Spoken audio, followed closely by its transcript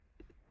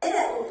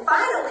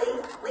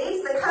finally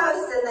leaves the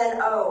coast, and then,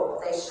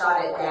 they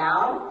shot it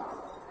down.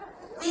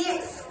 The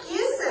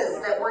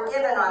excuses that were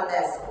given on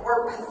this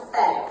were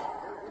pathetic.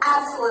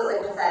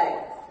 Absolutely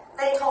pathetic.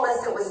 They told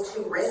us it was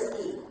too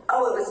risky. It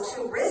was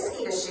too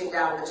risky to shoot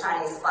down the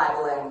Chinese spy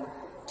balloon.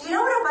 Do you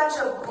know what a bunch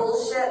of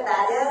bullshit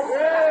that is?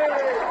 Yeah.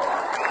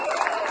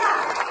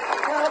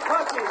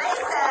 They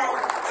said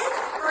it's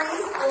 3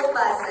 school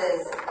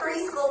buses.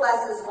 3 school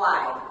buses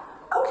wide.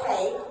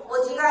 Okay,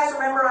 well, do you guys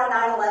remember on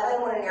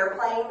 9/11 when an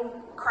airplane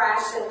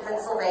crashed in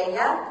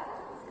Pennsylvania?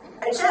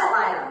 A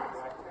jetliner.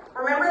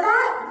 Remember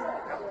that?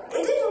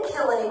 It didn't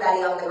kill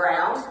anybody on the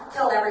ground.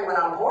 Killed everyone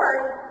on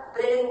board,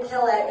 but it didn't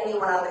kill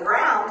anyone on the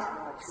ground.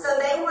 So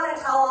they want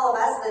to tell all of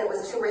us that it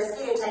was too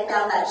risky to take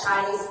down that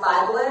Chinese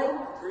spy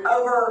balloon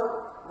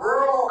over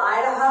rural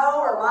Idaho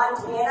or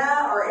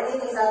Montana or any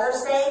of these other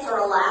states or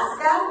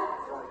Alaska.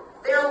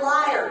 They're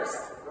liars.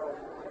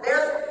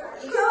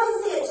 You can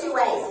only see it 2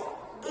 ways.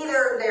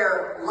 Either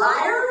they're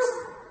liars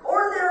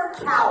or they're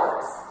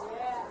cowards.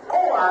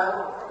 Or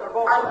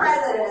our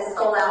president is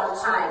sold out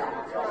to China.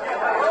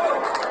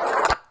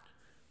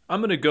 I'm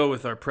going to go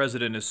with our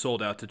president is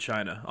sold out to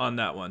China on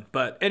that one.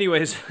 But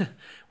anyways,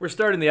 we're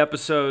starting the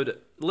episode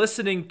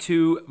listening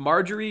to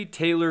Marjorie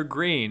Taylor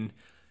Greene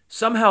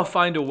somehow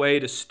find a way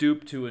to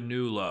stoop to a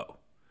new low.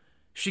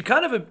 She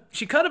kind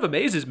of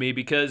amazes me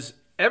because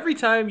every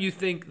time you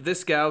think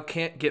this gal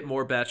can't get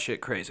more batshit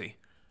crazy,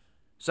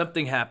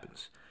 something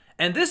happens.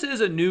 And this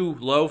is a new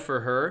low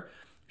for her.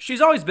 She's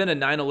always been a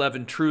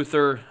 9/11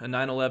 truther, a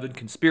 9/11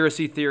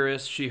 conspiracy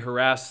theorist. She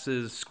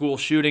harasses school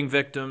shooting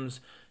victims.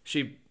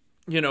 She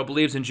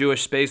believes in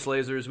Jewish space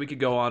lasers. We could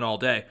go on all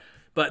day.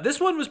 But this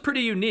one was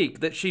pretty unique,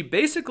 that she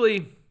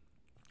basically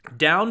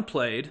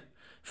downplayed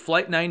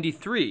Flight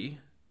 93,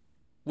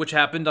 which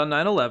happened on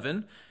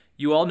 9/11.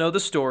 You all know the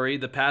story.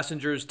 The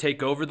passengers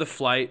take over the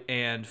flight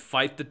and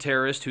fight the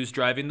terrorist who's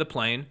driving the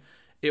plane.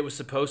 It was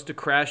supposed to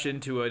crash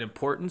into an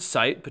important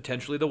site,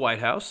 potentially the White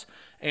House,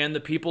 and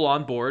the people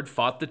on board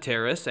fought the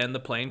terrorists, and the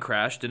plane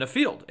crashed in a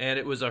field. And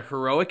it was a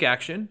heroic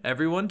action.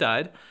 Everyone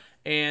died,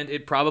 and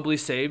it probably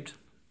saved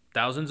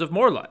thousands of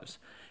more lives.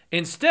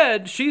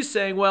 Instead, she's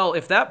saying, well,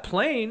 if that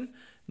plane,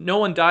 no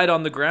one died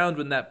on the ground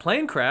when that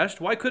plane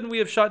crashed, why couldn't we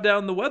have shot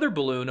down the weather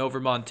balloon over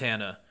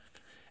Montana?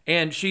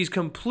 And she's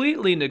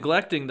completely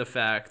neglecting the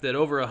fact that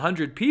over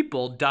 100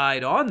 people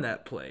died on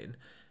that plane.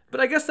 But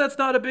I guess that's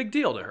not a big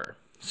deal to her.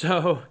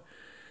 So,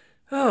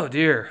 oh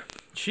dear,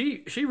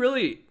 she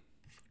really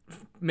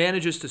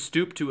manages to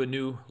stoop to a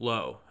new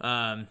low.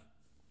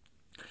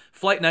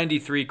 Flight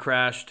 93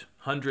 crashed,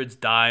 hundreds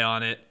die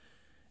on it.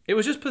 It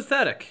was just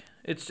pathetic.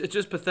 It's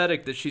just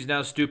pathetic that she's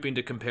now stooping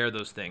to compare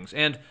those things.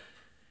 And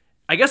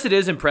I guess it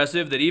is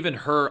impressive that even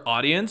her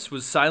audience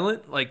was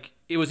silent. Like,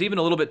 it was even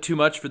a little bit too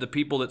much for the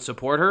people that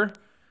support her.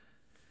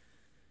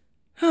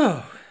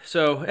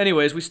 So,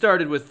 anyways, we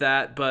started with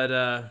that,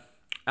 but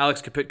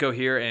Alex Kapitko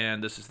here,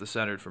 and this is the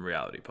Centered from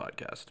Reality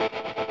podcast.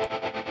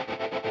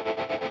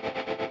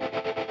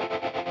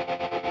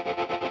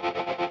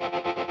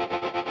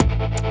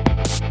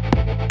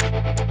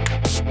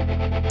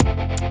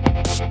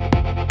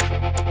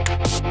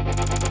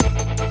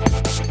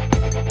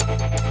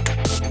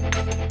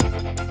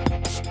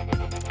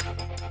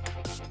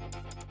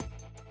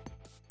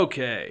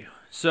 Okay,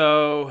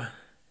 so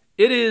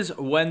it is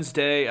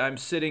Wednesday. I'm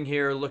sitting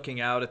here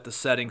looking out at the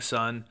setting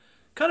sun.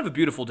 Kind of a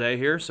beautiful day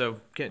here, so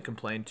can't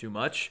complain too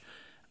much.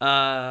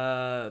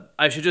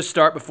 I should just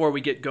start before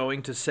we get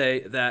going to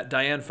say that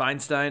Dianne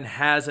Feinstein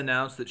has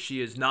announced that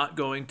she is not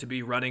going to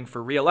be running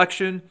for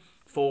re-election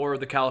for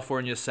the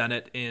California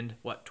Senate in,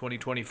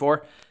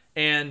 2024?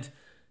 And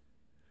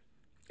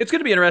it's going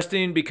to be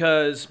interesting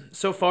because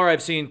so far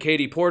I've seen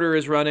Katie Porter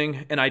is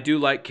running, and I do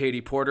like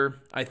Katie Porter.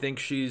 I think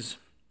she's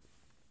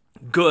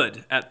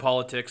good at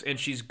politics, and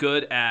she's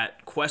good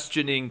at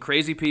questioning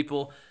crazy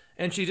people,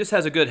 and she just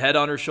has a good head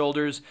on her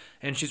shoulders,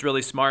 and she's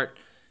really smart.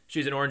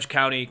 She's an Orange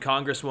County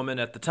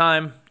congresswoman at the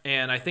time,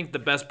 and I think the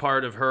best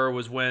part of her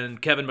was when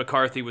Kevin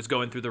McCarthy was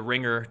going through the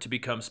ringer to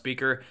become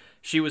speaker.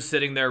 She was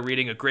sitting there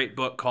reading a great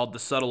book called The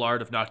Subtle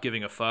Art of Not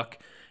Giving a Fuck,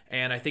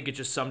 and I think it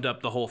just summed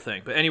up the whole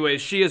thing. But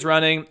anyways, she is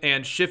running,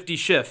 and Shifty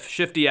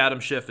Adam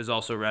Schiff is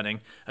also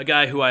running, a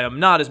guy who I am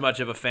not as much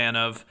of a fan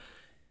of.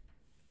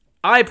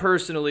 I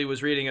personally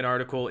was reading an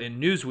article in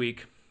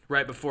Newsweek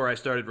right before I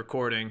started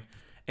recording,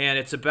 and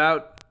it's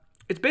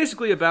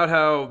basically about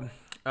how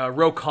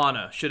Ro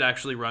Khanna should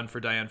actually run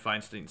for Dianne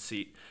Feinstein's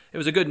seat. It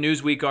was a good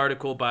Newsweek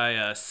article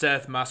by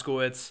Seth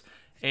Moskowitz,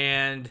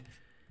 and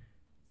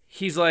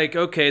he's like,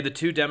 okay, the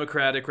two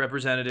Democratic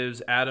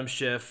representatives, Adam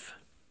Schiff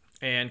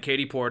and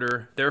Katie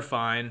Porter, they're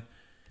fine.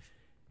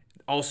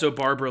 Also,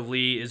 Barbara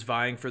Lee is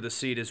vying for the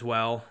seat as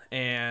well,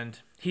 and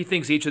he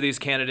thinks each of these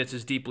candidates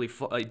is deeply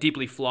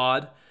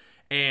flawed,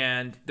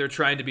 and they're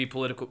trying to be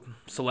political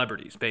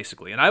celebrities,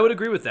 basically. And I would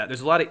agree with that.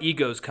 There's a lot of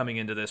egos coming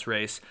into this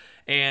race,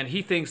 and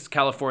he thinks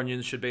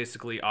Californians should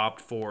basically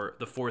opt for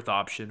the fourth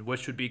option,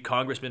 which would be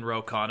Congressman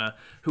Ro Khanna,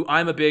 who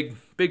I'm a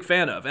big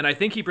fan of. And I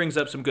think he brings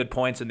up some good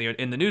points in the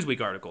Newsweek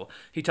article.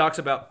 He talks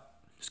about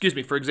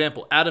For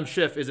example, Adam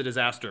Schiff is a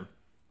disaster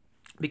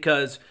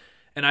because,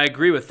 and I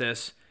agree with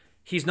this,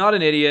 he's not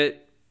an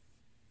idiot,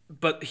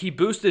 but he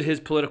boosted his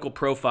political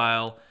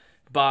profile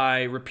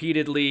by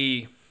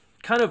repeatedly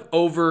kind of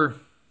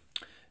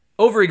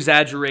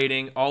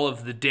over-exaggerating all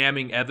of the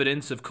damning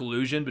evidence of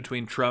collusion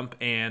between Trump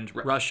and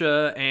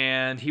Russia,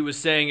 and he was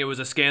saying it was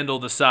a scandal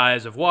the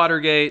size of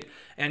Watergate,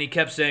 and he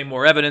kept saying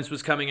more evidence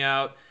was coming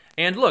out.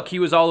 And look, he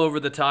was all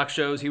over the talk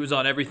shows. He was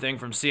on everything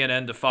from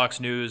CNN to Fox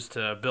News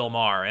to Bill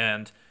Maher.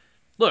 And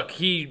look,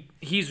 he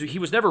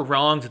was never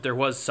wrong that there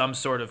was some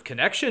sort of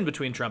connection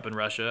between Trump and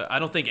Russia. I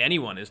don't think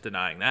anyone is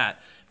denying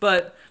that.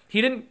 But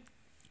he didn't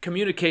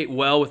communicate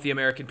well with the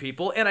American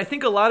people. And I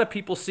think a lot of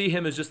people see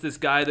him as just this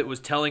guy that was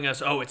telling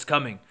us, oh, it's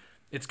coming.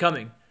 It's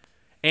coming.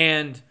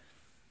 And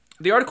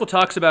the article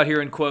talks about here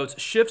in quotes,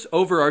 Schiff's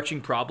overarching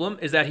problem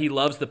is that he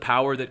loves the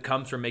power that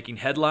comes from making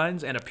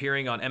headlines and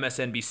appearing on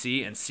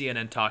MSNBC and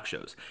CNN talk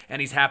shows. And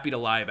he's happy to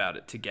lie about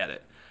it to get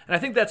it. And I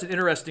think that's an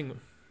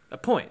interesting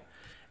point.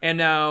 And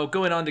now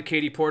going on to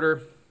Katie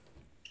Porter,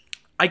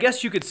 I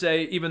guess you could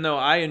say, even though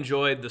I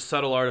enjoyed the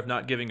Subtle Art of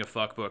Not Giving a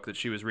Fuck book that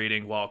she was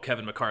reading while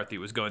Kevin McCarthy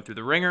was going through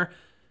the ringer,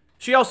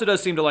 she also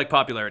does seem to like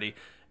popularity.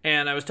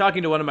 And I was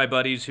talking to one of my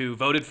buddies who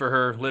voted for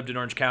her, lived in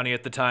Orange County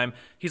at the time.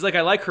 He's like,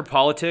 I like her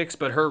politics,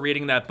 but her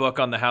reading that book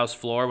on the House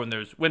floor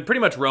when pretty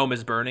much Rome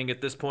is burning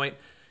at this point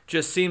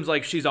just seems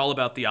like she's all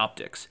about the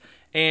optics.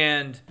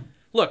 And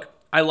look,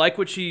 I like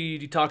what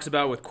she talks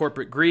about with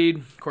corporate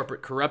greed,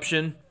 corporate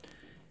corruption,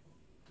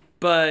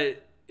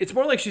 but it's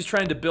more like she's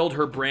trying to build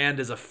her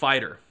brand as a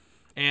fighter.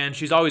 And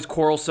she's always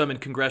quarrelsome in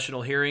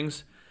congressional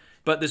hearings.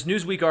 But this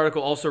Newsweek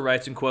article also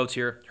writes in quotes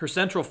here, her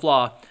central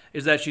flaw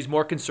is that she's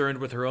more concerned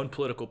with her own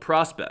political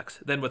prospects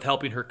than with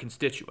helping her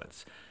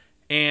constituents.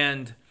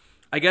 And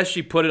I guess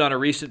she put it on a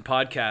recent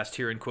podcast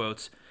here in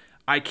quotes,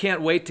 I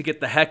can't wait to get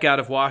the heck out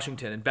of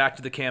Washington and back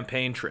to the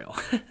campaign trail.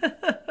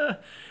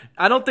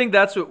 I don't think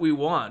that's what we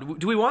want.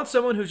 Do we want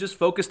someone who's just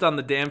focused on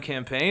the damn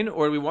campaign,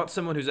 or do we want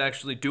someone who's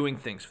actually doing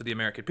things for the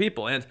American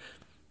people? And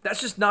that's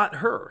just not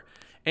her.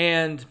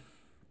 And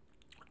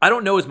I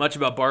don't know as much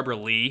about Barbara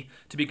Lee,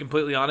 to be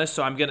completely honest,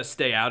 so I'm going to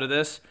stay out of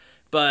this.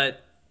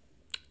 But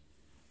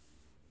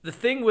the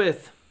thing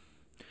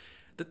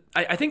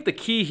I think the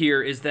key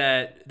here is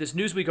that this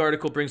Newsweek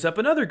article brings up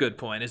another good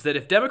point, is that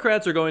if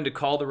Democrats are going to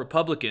call the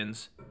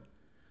Republicans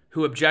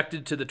who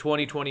objected to the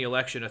 2020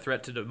 election a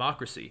threat to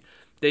democracy,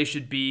 they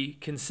should be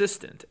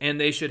consistent. And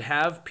they should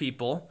have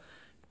people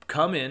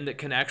come in that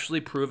can actually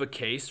prove a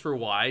case for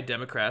why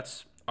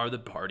Democrats are the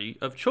party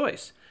of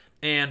choice.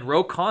 And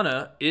Ro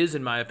Khanna is,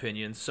 in my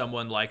opinion,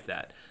 someone like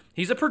that.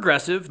 He's a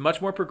progressive,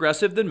 much more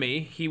progressive than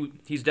me.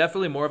 He's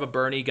definitely more of a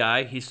Bernie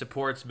guy. He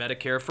supports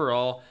Medicare for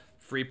all,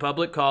 free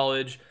public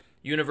college,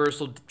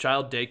 universal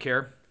child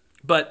daycare.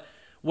 But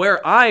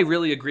where I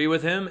really agree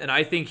with him, and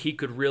I think he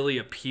could really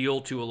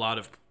appeal to a lot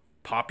of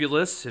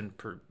populists and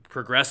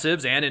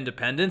progressives and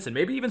independents, and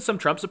maybe even some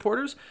Trump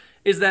supporters,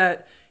 is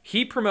that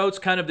he promotes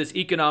kind of this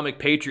economic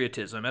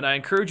patriotism. And I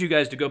encourage you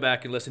guys to go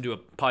back and listen to a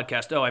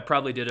podcast, I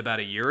probably did about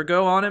a year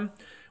ago on him,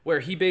 where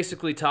he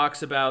basically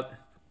talks about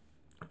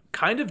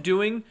kind of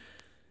doing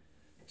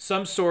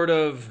some sort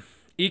of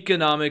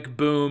economic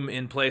boom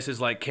in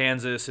places like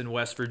Kansas and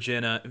West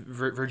Virginia,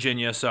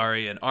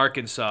 and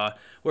Arkansas,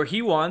 where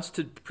he wants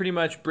to pretty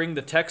much bring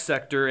the tech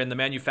sector and the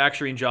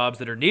manufacturing jobs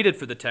that are needed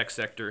for the tech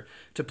sector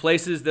to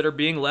places that are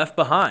being left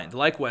behind,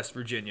 like West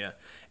Virginia.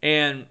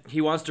 And he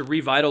wants to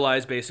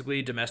revitalize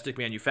basically domestic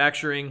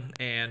manufacturing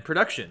and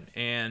production.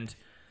 And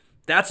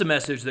that's a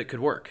message that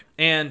could work.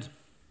 And,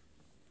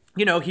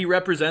 you know, he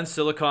represents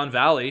Silicon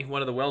Valley,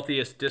 one of the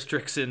wealthiest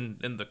districts in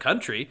the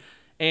country.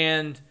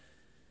 And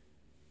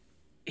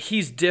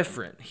he's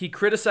different. He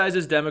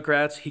criticizes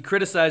Democrats. He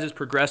criticizes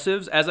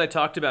progressives. As I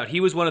talked about, he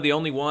was one of the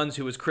only ones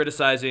who was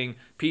criticizing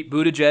Pete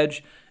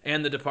Buttigieg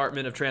and the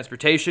Department of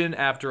Transportation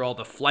after all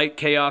the flight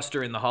chaos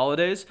during the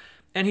holidays.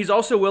 And he's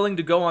also willing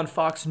to go on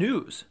Fox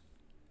News.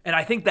 And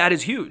I think that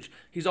is huge.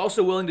 He's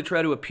also willing to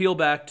try to appeal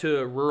back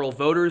to rural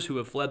voters who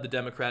have fled the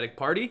Democratic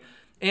Party.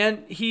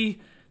 And he's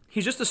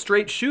just a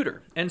straight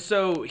shooter. And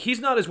so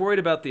he's not as worried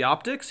about the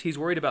optics. He's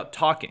worried about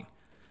talking.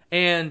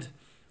 And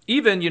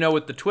even,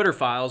 with the Twitter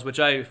files, which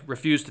I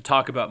refuse to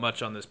talk about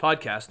much on this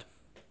podcast,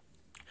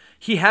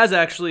 he has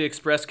actually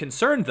expressed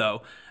concern,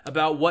 though,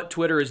 about what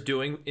Twitter is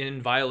doing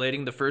in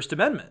violating the First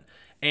Amendment.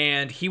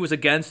 And he was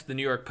against the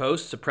New York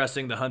Post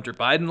suppressing the Hunter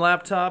Biden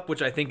laptop,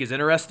 which I think is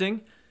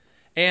interesting.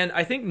 And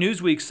I think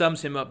Newsweek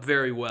sums him up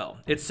very well.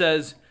 It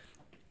says,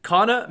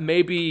 Khanna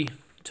may be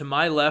to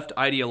my left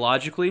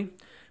ideologically,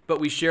 but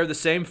we share the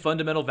same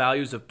fundamental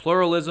values of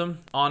pluralism,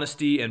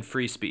 honesty, and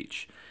free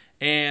speech.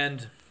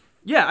 And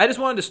yeah, I just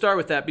wanted to start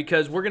with that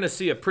because we're going to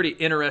see a pretty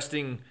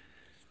interesting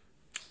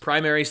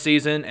primary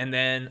season and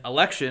then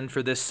election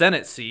for this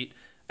Senate seat.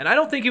 And I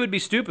don't think it would be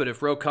stupid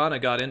if Ro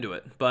Khanna got into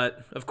it.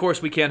 But, of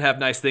course, we can't have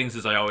nice things,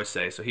 as I always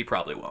say, so he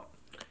probably won't.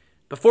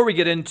 Before we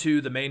get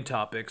into the main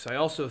topics, I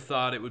also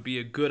thought it would be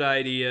a good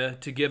idea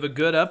to give a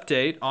good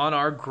update on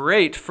our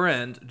great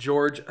friend,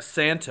 George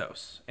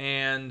Santos.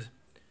 And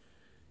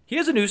he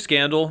has a new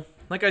scandal.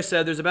 like I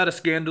said, there's about a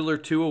scandal or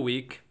two a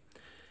week.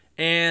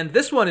 And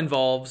this one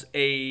involves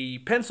a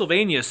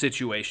Pennsylvania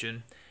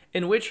situation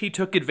in which he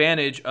took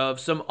advantage of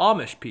some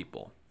Amish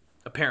people,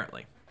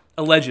 apparently,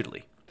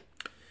 allegedly.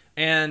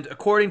 And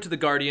according to The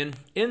Guardian,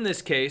 in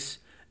this case,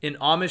 in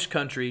Amish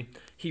country,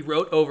 he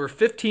wrote over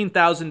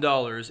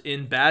 $15,000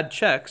 in bad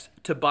checks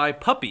to buy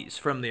puppies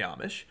from the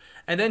Amish,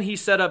 and then he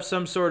set up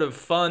some sort of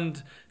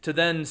fund to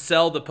then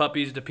sell the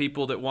puppies to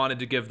people that wanted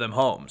to give them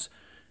homes.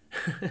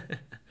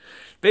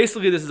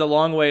 Basically, this is a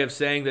long way of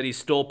saying that he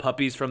stole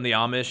puppies from the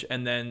Amish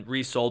and then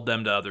resold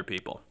them to other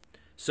people.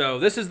 So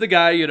this is the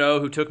guy,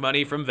 who took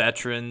money from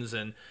veterans,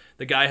 and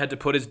the guy had to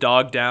put his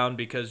dog down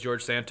because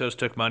George Santos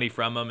took money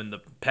from him and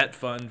the pet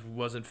fund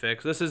wasn't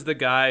fixed. This is the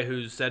guy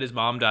who said his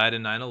mom died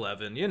in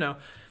 9/11.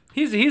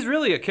 He's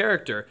really a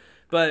character.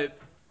 But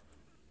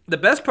the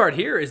best part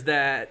here is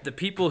that the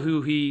people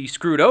who he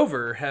screwed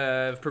over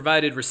have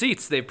provided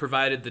receipts. They've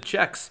provided the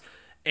checks.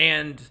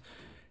 And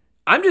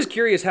I'm just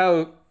curious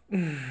how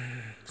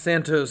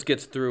Santos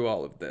gets through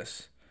all of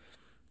this.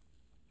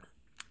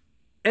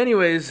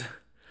 Anyways,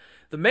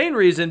 the main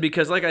reason,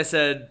 because like I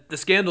said, the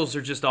scandals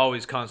are just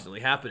always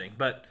constantly happening.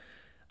 But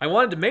I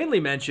wanted to mainly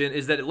mention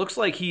is that it looks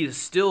like he is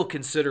still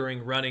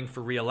considering running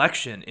for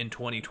re-election in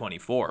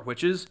 2024,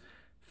 which is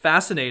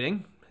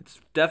fascinating. It's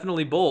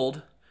definitely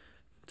bold,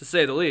 to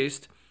say the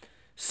least.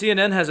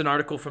 CNN has an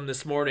article from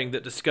this morning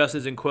that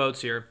discusses, in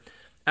quotes here,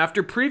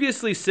 after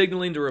previously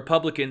signaling to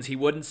Republicans he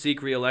wouldn't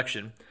seek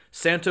re-election,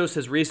 Santos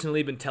has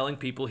recently been telling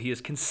people he is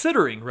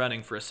considering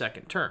running for a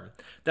second term.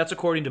 That's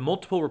according to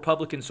multiple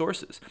Republican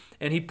sources.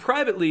 And he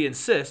privately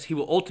insists he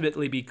will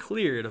ultimately be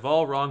cleared of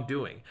all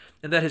wrongdoing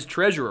and that his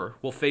treasurer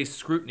will face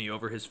scrutiny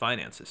over his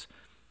finances.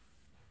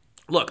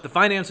 Look, the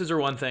finances are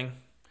one thing.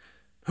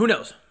 Who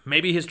knows?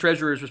 Maybe his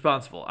treasurer is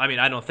responsible. I mean,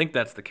 I don't think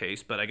that's the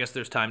case, but I guess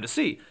there's time to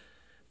see.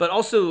 But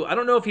also, I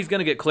don't know if he's going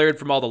to get cleared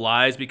from all the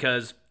lies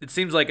because it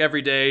seems like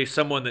every day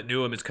someone that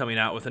knew him is coming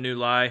out with a new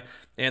lie,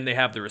 and they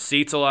have the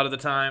receipts a lot of the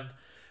time.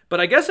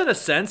 But I guess in a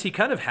sense, he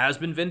kind of has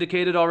been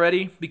vindicated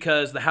already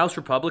because the House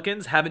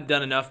Republicans haven't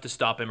done enough to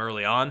stop him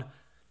early on.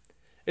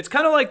 It's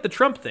kind of like the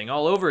Trump thing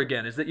all over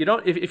again, is that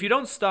if you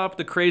don't stop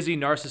the crazy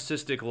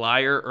narcissistic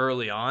liar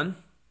early on,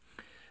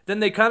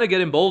 then they kind of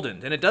get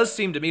emboldened. And it does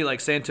seem to me like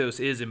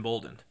Santos is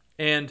emboldened.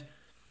 And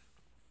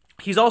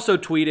he's also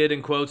tweeted,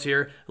 in quotes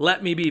here,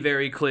 "Let me be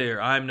very clear.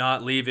 I'm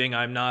not leaving,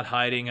 I'm not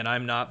hiding, and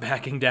I'm not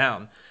backing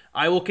down.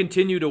 I will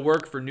continue to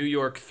work for New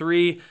York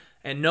 3,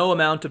 and no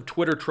amount of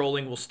Twitter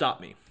trolling will stop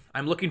me.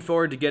 I'm looking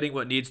forward to getting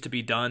what needs to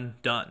be done.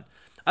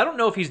 I don't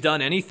know if he's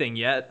done anything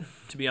yet,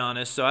 to be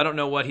honest, so I don't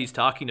know what he's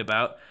talking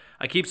about.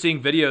 I keep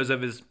seeing videos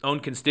of his own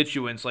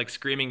constituents like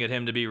screaming at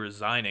him to be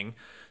resigning.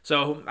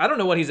 So I don't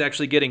know what he's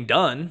actually getting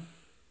done.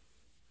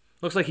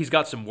 Looks like he's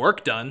got some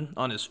work done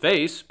on his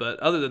face, but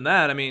other than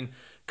that, I mean,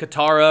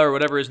 Katara or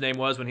whatever his name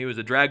was when he was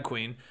a drag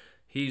queen,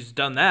 he's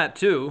done that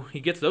too. He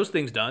gets those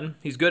things done.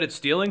 He's good at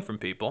stealing from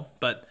people,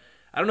 but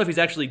I don't know if he's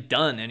actually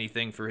done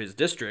anything for his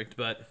district,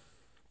 but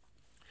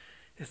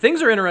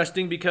things are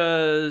interesting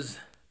because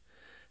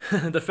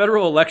the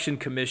Federal Election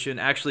Commission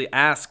actually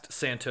asked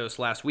Santos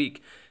last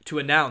week to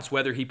announce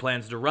whether he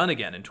plans to run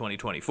again in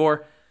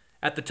 2024.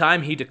 At the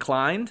time, he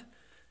declined,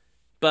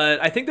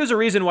 but I think there's a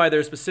reason why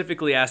they're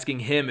specifically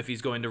asking him if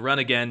he's going to run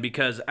again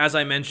because, as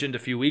I mentioned a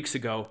few weeks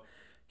ago,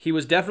 he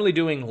was definitely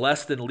doing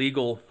less than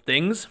legal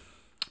things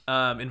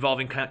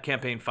involving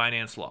campaign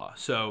finance law.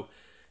 So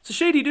it's a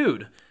shady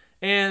dude.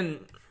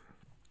 And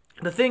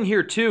the thing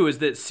here, too, is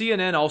that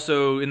CNN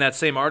also, in that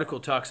same article,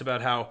 talks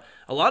about how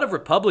a lot of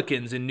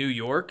Republicans in New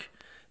York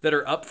that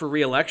are up for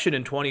re-election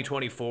in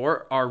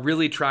 2024 are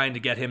really trying to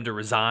get him to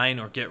resign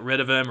or get rid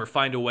of him or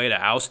find a way to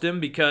oust him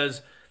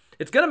because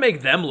it's going to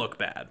make them look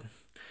bad.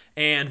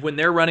 And when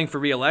they're running for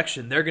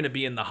re-election, they're going to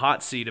be in the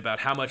hot seat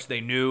about how much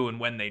they knew and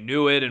when they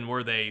knew it and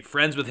were they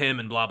friends with him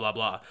and blah, blah,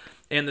 blah.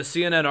 And the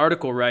CNN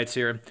article writes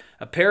here,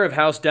 a pair of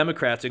House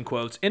Democrats, in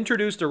quotes,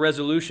 introduced a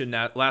resolution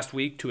last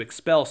week to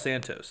expel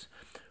Santos,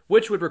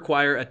 which would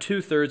require a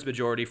 2/3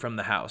 majority from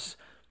the House.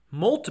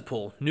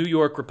 Multiple New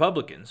York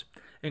Republicans,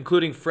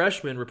 including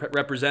freshman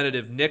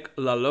Representative Nick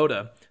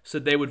LaLota,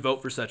 said they would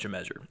vote for such a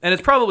measure. And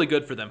it's probably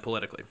good for them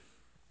politically.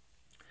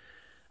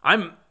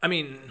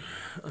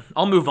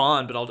 I'll move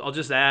on, but I'll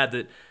just add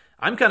that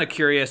I'm kind of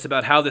curious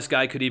about how this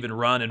guy could even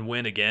run and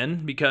win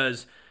again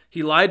because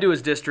he lied to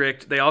his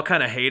district. They all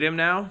kind of hate him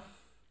now.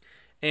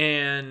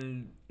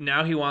 And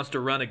now he wants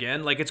to run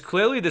again. Like, it's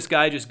clearly this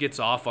guy just gets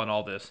off on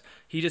all this.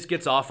 He just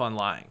gets off on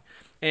lying.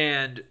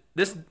 And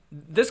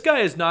this guy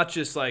is not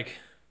just like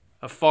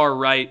a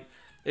far-right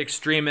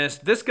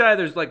extremist. This guy,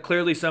 there's like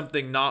clearly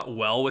something not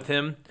well with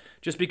him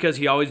just because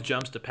he always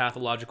jumps to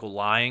pathological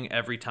lying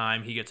every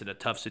time he gets in a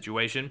tough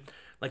situation.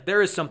 Like,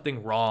 there is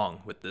something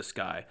wrong with this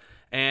guy.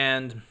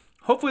 And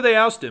hopefully they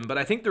oust him. But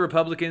I think the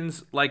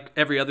Republicans, like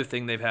every other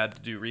thing they've had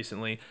to do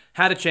recently,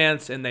 had a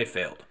chance and they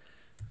failed.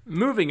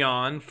 Moving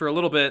on, for a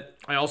little bit,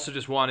 I also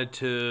just wanted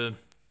to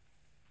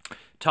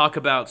talk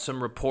about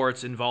some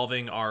reports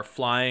involving our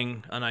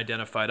flying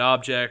unidentified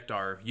object,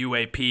 our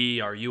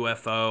UAP, our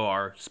UFO,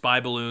 our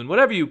spy balloon,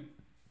 whatever you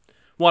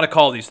want to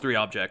call these three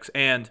objects.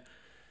 And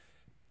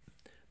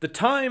the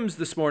Times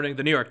this morning,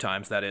 the New York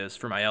Times, that is,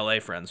 for my LA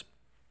friends,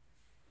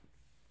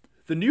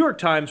 the New York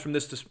Times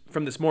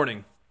from this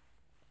morning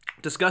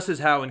discusses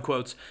how, in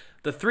quotes,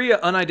 the three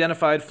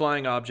unidentified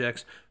flying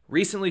objects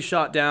recently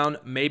shot down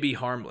may be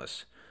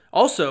harmless.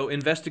 Also,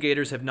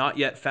 investigators have not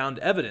yet found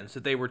evidence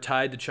that they were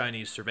tied to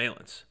Chinese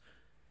surveillance.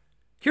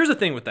 Here's the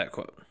thing with that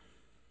quote.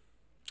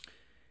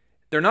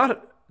 They're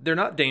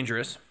not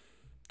dangerous.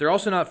 They're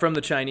also not from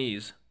the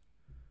Chinese.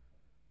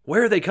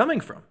 Where are they coming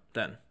from,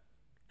 then?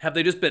 Have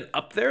they just been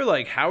up there?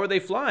 Like, how are they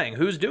flying?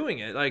 Who's doing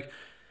it? Like,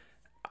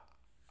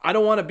 I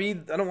don't want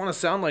to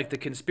sound like the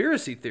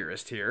conspiracy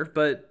theorist here,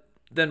 but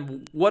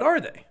then what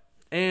are they?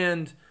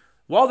 And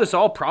while this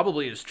all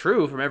probably is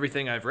true from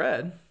everything I've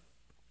read,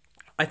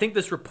 I think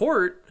this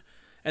report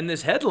and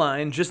this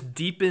headline just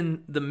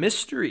deepen the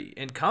mystery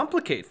and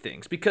complicate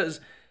things, because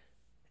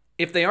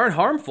if they aren't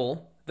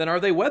harmful, then are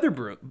they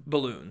weather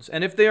balloons?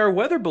 And if they are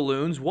weather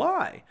balloons,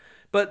 why?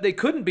 But they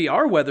couldn't be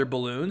our weather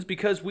balloons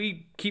because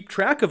we keep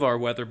track of our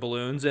weather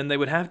balloons and they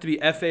would have to be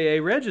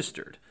FAA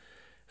registered.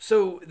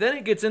 So then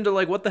it gets into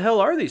like, what the hell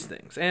are these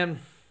things? And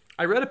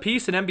I read a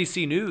piece in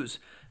NBC News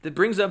that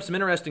brings up some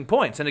interesting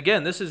points. And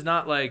again, this is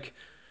not like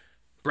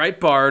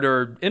Breitbart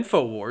or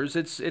InfoWars.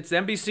 It's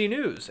NBC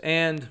News.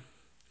 And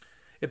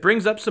it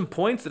brings up some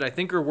points that I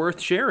think are worth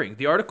sharing.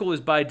 The article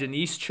is by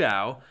Denise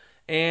Chow,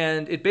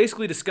 and it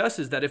basically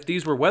discusses that if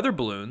these were weather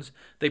balloons,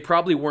 they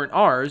probably weren't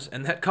ours,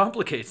 and that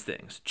complicates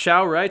things.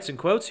 Chow writes in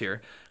quotes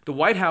here, the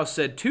White House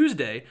said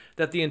Tuesday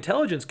that the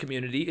intelligence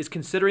community is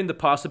considering the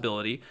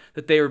possibility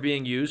that they are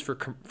being used for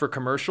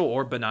commercial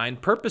or benign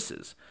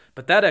purposes.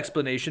 But that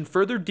explanation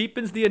further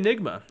deepens the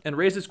enigma and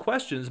raises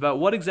questions about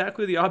what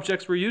exactly the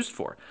objects were used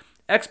for.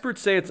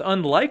 Experts say it's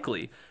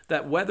unlikely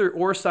that weather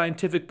or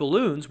scientific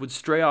balloons would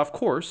stray off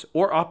course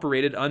or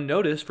operated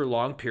unnoticed for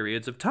long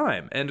periods of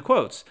time. End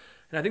quotes.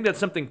 And I think that's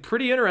something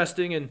pretty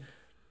interesting and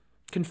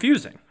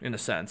confusing in a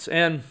sense.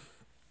 And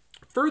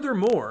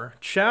furthermore,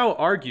 Chow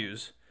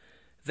argues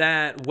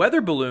that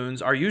weather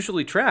balloons are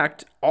usually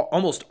tracked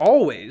almost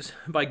always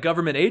by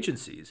government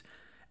agencies.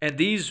 And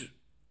these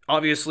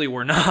obviously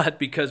were not,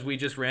 because we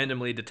just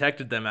randomly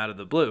detected them out of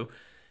the blue.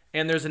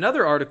 And there's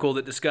another article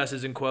that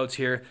discusses, in quotes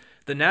here,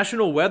 the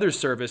National Weather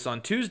Service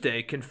on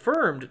Tuesday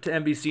confirmed to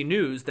NBC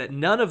News that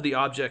none of the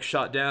objects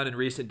shot down in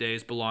recent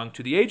days belonged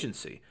to the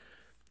agency.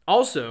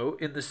 Also,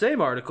 in the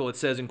same article, it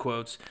says, in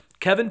quotes,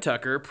 Kevin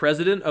Tucker,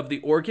 president of the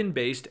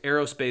Oregon-based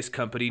aerospace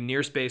company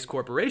Near Space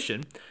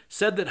Corporation,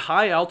 said that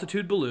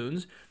high-altitude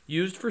balloons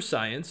used for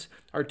science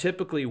are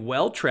typically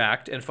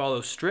well-tracked and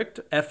follow strict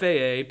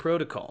FAA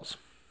protocols.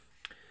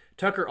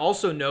 Tucker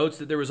also notes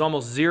that there was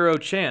almost zero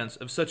chance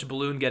of such a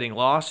balloon getting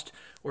lost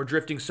or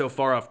drifting so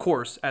far off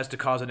course as to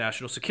cause a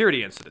national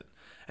security incident.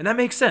 And that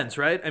makes sense,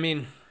 right? I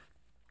mean,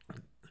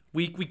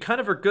 we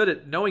kind of are good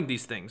at knowing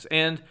these things.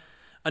 And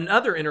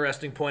another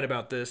interesting point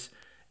about this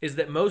is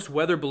that most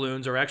weather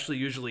balloons are actually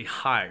usually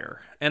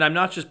higher. And I'm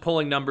not just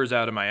pulling numbers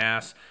out of my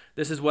ass.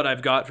 This is what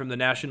I've got from the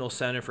National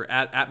Center for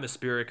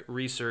Atmospheric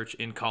Research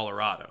in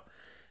Colorado.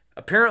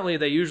 Apparently,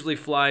 they usually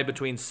fly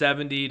between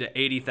 70 to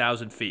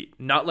 80,000 feet,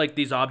 not like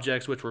these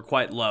objects which were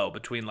quite low,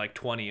 between like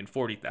 20 and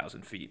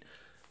 40,000 feet.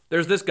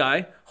 There's this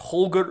guy,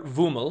 Holger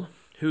Wummel,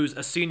 who's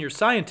a senior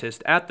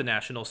scientist at the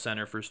National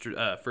Center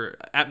for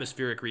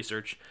Atmospheric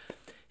Research.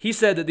 He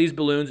said that these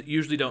balloons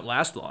usually don't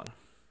last long.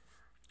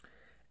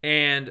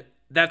 And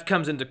that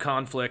comes into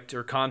conflict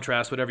or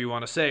contrast, whatever you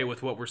want to say,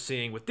 with what we're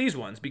seeing with these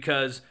ones,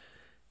 because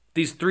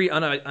these three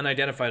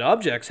unidentified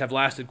objects have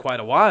lasted quite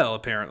a while,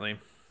 apparently.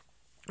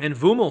 And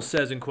Wummel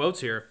says, in quotes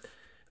here,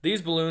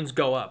 these balloons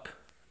go up.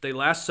 They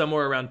last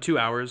somewhere around 2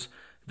 hours.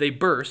 They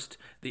burst.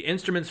 The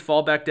instruments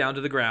fall back down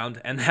to the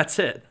ground, and that's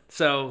it.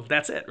 So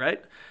that's it,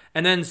 right?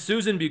 And then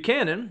Susan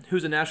Buchanan,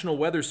 who's a National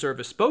Weather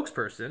Service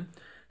spokesperson,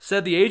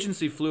 said the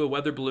agency flew a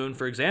weather balloon,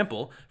 for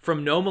example,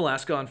 from Nome,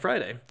 Alaska on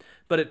Friday,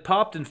 but it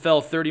popped and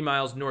fell 30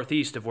 miles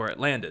northeast of where it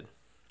landed.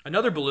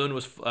 Another balloon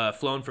was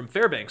flown from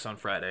Fairbanks on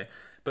Friday,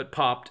 but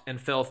popped and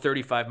fell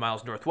 35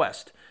 miles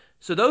northwest.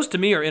 So those to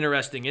me are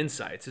interesting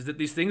insights, is that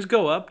these things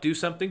go up, do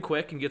something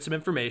quick and get some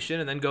information,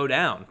 and then go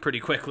down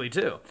pretty quickly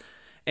too.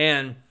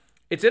 And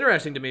it's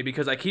interesting to me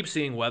because I keep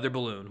seeing weather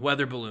balloon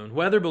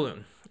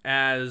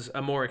as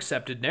a more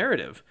accepted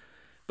narrative.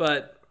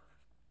 But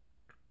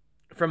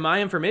from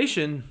my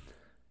information,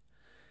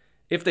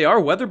 if they are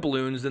weather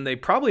balloons, then they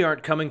probably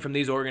aren't coming from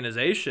these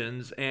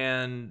organizations,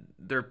 and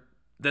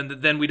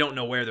then we don't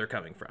know where they're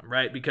coming from,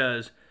 right?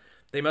 Because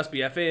they must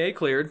be FAA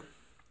cleared.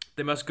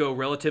 They must go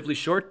relatively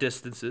short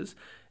distances,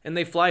 and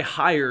they fly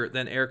higher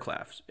than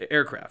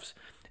aircrafts.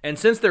 And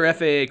since they're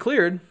FAA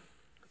cleared,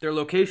 their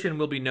location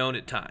will be known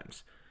at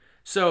times.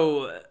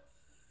 So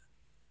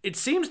it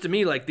seems to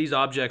me like these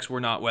objects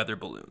were not weather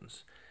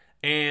balloons.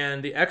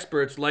 And the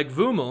experts like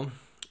Wummel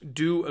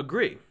do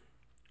agree.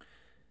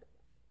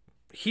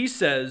 He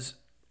says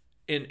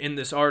in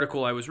this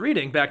article I was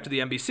reading, back to the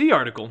NBC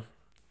article,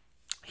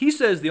 he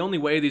says the only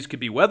way these could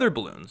be weather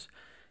balloons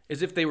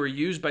is if they were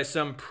used by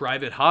some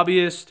private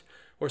hobbyist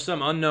or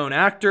some unknown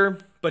actor.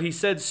 But he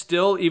said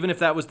still, even if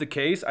that was the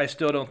case, I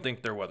still don't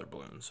think they're weather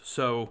balloons.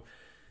 So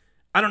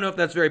I don't know if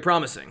that's very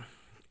promising.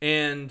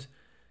 And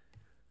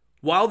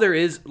while there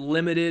is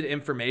limited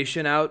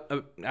information out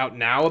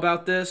now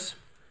about this,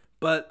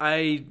 but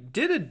I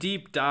did a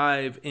deep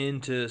dive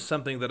into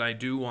something that I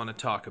do want to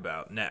talk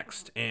about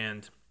next.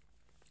 And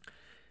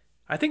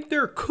I think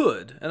there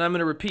could, and I'm going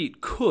to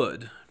repeat,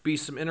 could be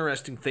some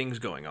interesting things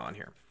going on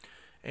here.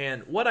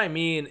 And what I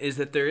mean is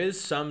that there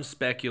is some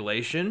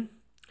speculation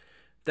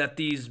that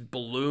these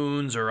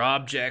balloons or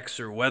objects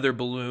or weather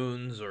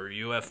balloons or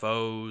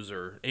UFOs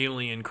or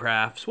alien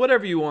crafts,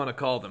 whatever you want to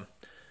call them,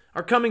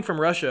 are coming from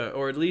Russia,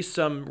 or at least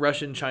some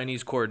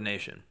Russian-Chinese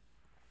coordination.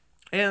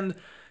 And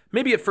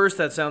maybe at first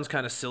that sounds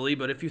kind of silly,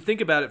 but if you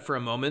think about it for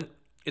a moment,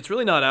 it's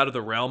really not out of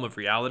the realm of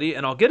reality.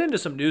 And I'll get into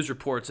some news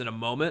reports in a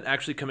moment,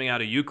 actually coming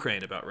out of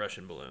Ukraine about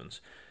Russian balloons.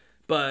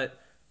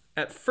 But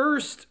at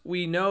first,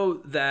 we know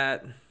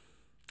that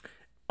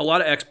a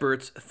lot of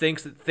experts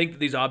think that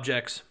these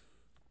objects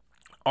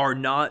are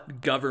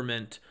not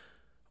government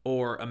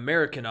or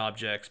American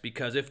objects,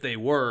 because if they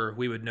were,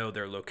 we would know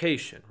their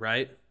location,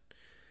 right?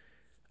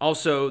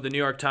 Also, the New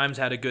York Times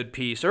had a good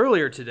piece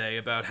earlier today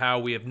about how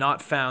we have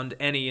not found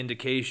any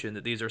indication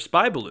that these are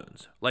spy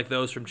balloons, like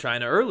those from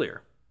China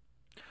earlier.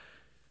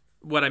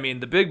 What I mean,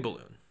 the big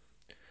balloon.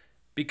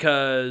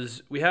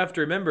 Because we have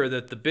to remember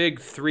that the big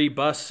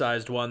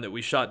 3-bus-sized one that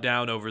we shot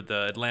down over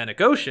the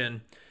Atlantic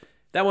Ocean,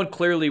 that one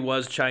clearly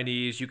was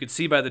Chinese. You could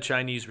see by the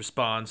Chinese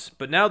response.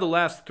 But now the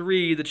last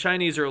 3, the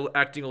Chinese are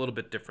acting a little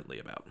bit differently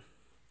about.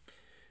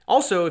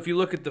 Also, if you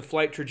look at the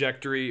flight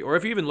trajectory, or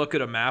if you even look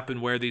at a map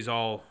and where these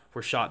all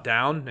were shot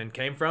down and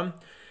came from,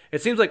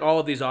 it seems like all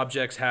of these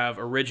objects have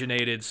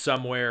originated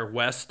somewhere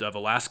west of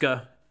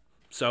Alaska,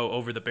 so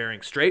over the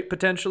Bering Strait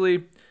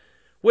potentially,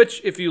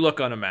 which, if you look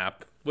on a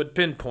map, would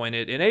pinpoint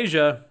it in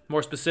Asia,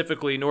 more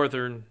specifically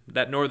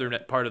that northern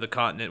part of the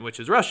continent, which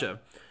is Russia.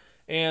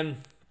 And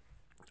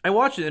I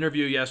watched an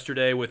interview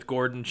yesterday with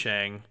Gordon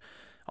Chang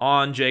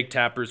on Jake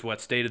Tapper's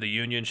State of the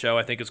Union show,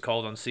 I think it's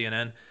called, on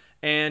CNN.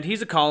 And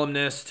he's a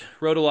columnist,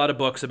 wrote a lot of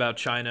books about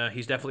China.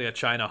 He's definitely a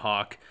China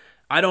hawk.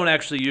 I don't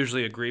actually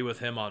usually agree with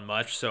him on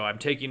much, so I'm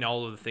taking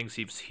all of the things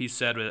he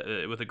said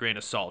with a grain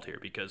of salt here,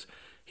 because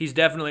he's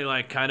definitely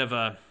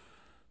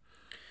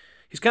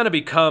he's kind of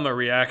become a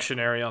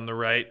reactionary on the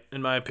right,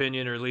 in my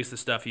opinion, or at least the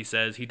stuff he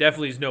says. He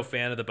definitely is no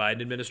fan of the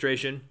Biden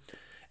administration,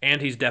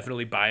 and he's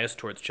definitely biased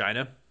towards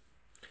China.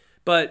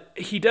 But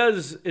he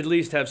does at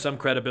least have some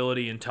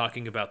credibility in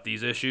talking about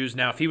these issues.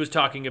 Now, if he was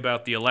talking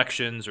about the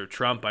elections or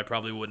Trump, I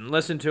probably wouldn't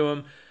listen to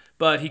him,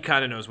 but he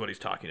kind of knows what he's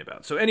talking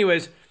about. So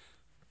anyways,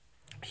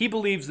 he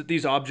believes that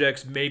these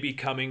objects may be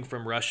coming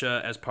from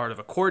Russia as part of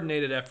a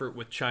coordinated effort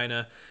with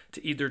China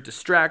to either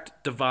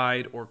distract,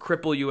 divide, or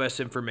cripple U.S.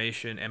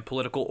 information and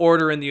political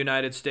order in the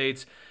United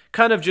States.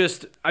 Kind of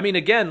just,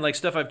 again, like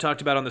stuff I've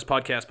talked about on this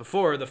podcast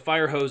before, the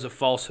fire hose of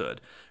falsehood,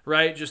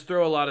 right? Just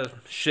throw a lot of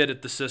shit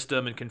at the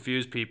system and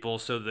confuse people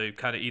so they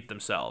kind of eat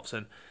themselves.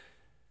 And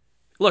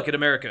look at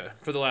America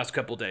for the last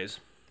couple days.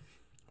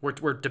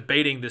 We're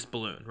debating this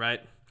balloon,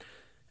 right?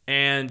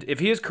 And if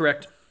he is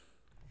correct,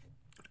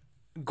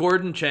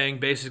 Gordon Chang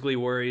basically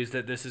worries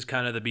that this is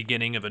kind of the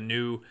beginning of a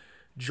new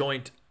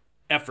joint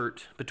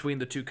effort between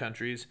the two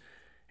countries.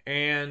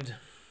 And,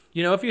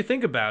 if you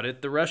think about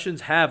it, the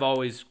Russians have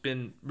always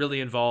been really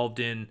involved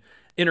in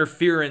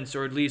interference,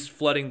 or at least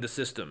flooding the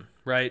system,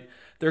 right?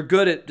 They're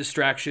good at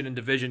distraction and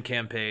division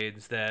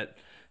campaigns that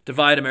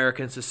divide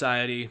American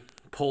society,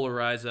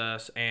 polarize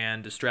us,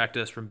 and distract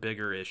us from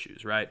bigger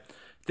issues, right?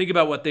 Think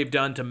about what they've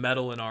done to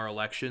meddle in our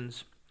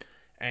elections.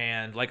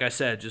 And like I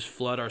said, just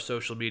flood our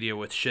social media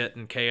with shit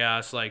and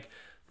chaos. Like,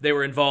 they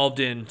were involved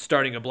in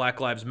starting a Black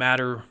Lives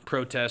Matter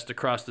protest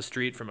across the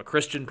street from a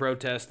Christian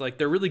protest. Like,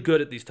 they're really good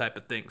at these type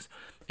of things.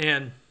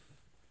 And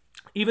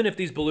even if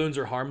these balloons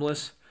are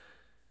harmless,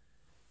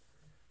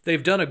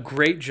 they've done a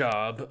great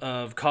job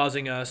of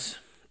causing us,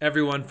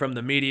 everyone from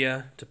the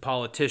media to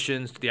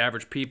politicians to the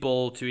average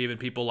people to even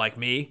people like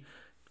me,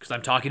 because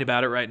I'm talking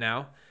about it right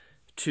now,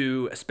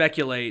 to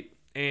speculate.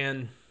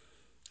 And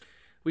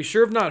we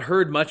sure have not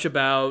heard much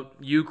about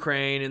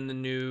Ukraine in the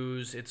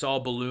news. It's all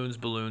balloons,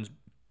 balloons,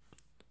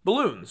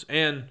 balloons.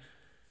 And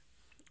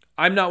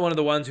I'm not one of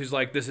the ones who's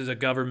like, this is a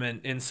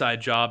government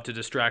inside job to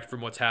distract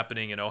from what's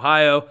happening in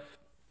Ohio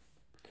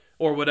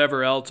or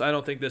whatever else. I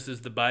don't think this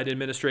is the Biden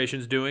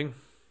administration's doing.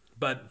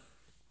 But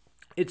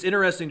it's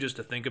interesting just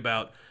to think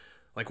about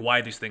like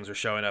why these things are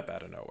showing up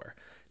out of nowhere.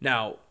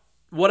 Now,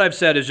 what I've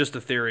said is just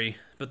a theory.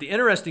 But the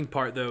interesting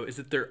part, though, is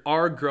that there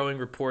are growing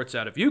reports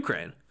out of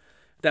Ukraine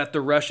that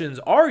the Russians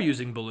are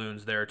using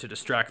balloons there to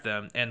distract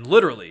them and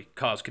literally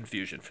cause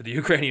confusion for the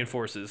Ukrainian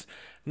forces.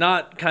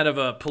 Not kind of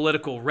a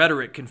political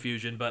rhetoric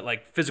confusion, but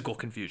like physical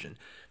confusion.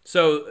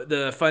 So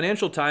the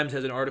Financial Times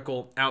has an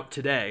article out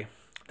today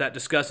that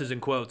discusses,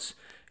 in quotes,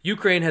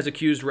 Ukraine has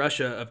accused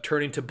Russia of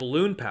turning to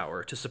balloon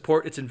power to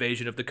support its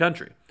invasion of the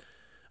country,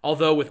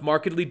 although with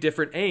markedly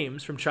different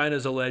aims from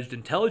China's alleged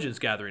intelligence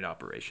gathering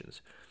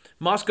operations.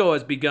 Moscow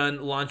has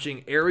begun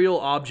launching aerial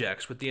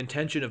objects with the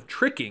intention of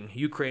tricking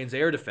Ukraine's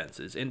air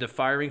defenses into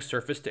firing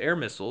surface-to-air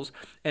missiles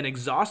and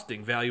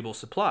exhausting valuable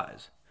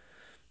supplies.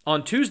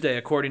 On Tuesday,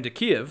 according to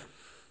Kiev,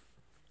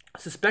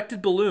 suspected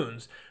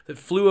balloons that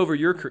flew over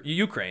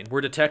Ukraine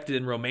were detected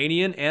in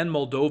Romanian and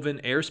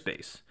Moldovan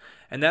airspace,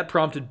 and that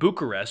prompted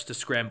Bucharest to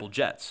scramble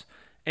jets.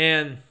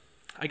 And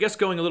I guess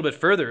going a little bit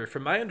further,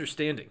 from my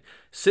understanding,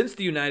 since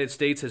the United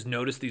States has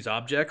noticed these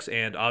objects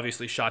and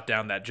obviously shot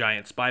down that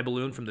giant spy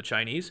balloon from the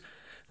Chinese,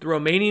 the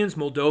Romanians,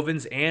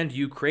 Moldovans, and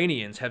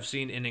Ukrainians have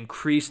seen an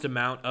increased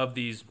amount of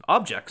these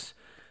objects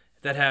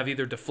that have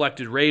either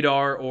deflected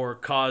radar or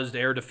caused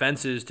air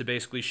defenses to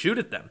basically shoot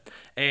at them.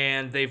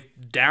 And they've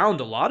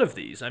downed a lot of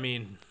these. I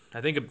mean, I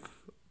think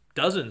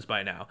dozens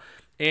by now.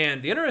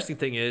 And the interesting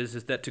thing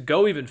is that to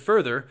go even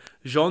further,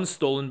 Jens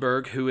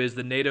Stoltenberg, who is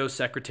the NATO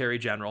Secretary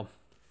General,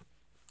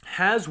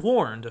 has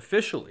warned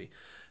officially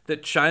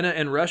that China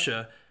and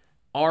Russia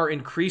are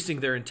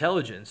increasing their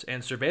intelligence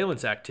and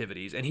surveillance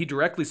activities, and he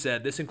directly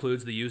said this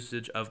includes the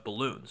usage of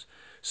balloons.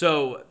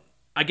 So,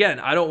 again,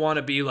 I don't want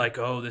to be like,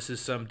 oh, this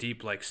is some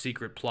deep, like,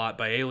 secret plot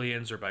by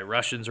aliens or by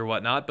Russians or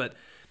whatnot, but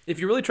if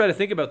you really try to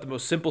think about the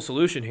most simple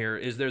solution here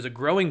is there's a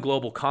growing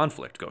global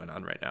conflict going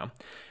on right now.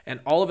 And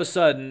all of a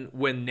sudden,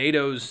 when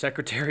NATO's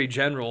Secretary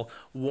General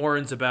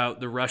warns about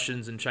the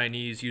Russians and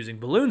Chinese using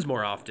balloons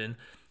more often,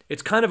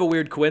 it's kind of a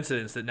weird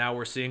coincidence that now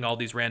we're seeing all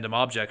these random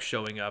objects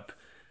showing up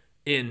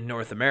in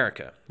North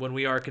America when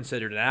we are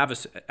considered an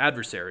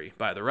adversary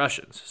by the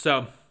Russians.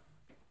 So,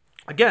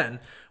 again,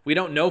 we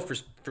don't know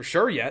for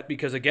sure yet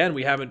because, again,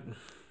 we haven't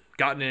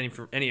gotten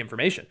any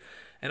information.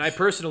 And I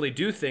personally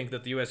do think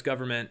that the U.S.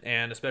 government,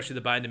 and especially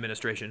the Biden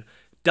administration,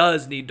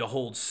 does need to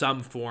hold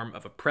some form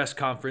of a press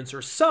conference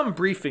or some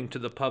briefing to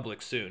the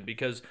public soon,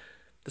 because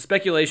the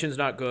speculation is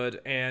not good,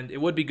 and it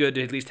would be good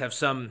to at least have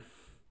some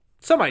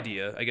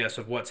idea, I guess,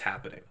 of what's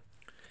happening.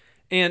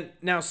 And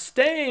now,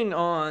 staying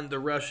on the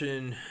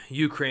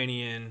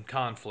Russian-Ukrainian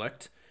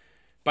conflict,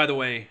 by the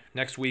way,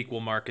 next week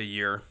will mark a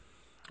year.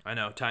 I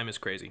know, time is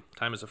crazy.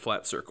 Time is a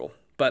flat circle.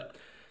 But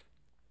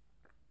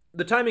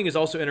the timing is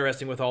also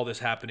interesting with all this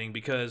happening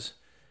because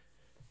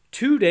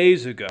 2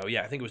 days ago,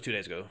 I think it was 2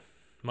 days ago,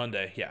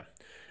 Monday,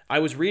 I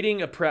was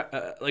reading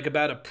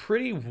about a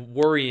pretty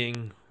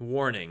worrying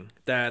warning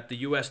that the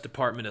U.S.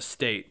 Department of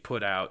State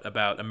put out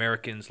about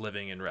Americans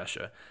living in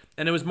Russia.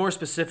 And it was more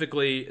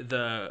specifically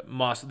the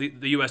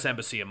U.S.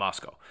 Embassy in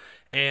Moscow.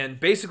 And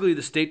basically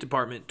the State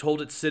Department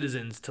told its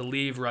citizens to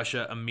leave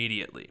Russia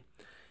immediately.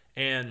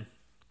 And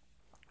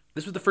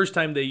this was the first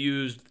time they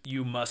used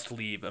 "you must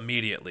leave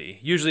immediately."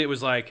 Usually it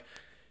was like,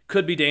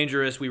 could be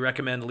dangerous, we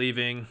recommend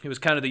leaving. It was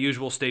kind of the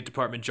usual State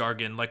Department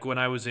jargon. Like when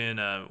I was in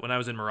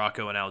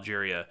Morocco and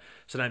Algeria,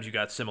 sometimes you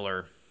got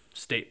similar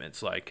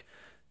statements like,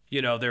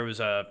 there was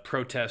a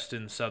protest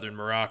in southern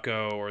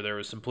Morocco or there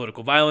was some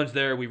political violence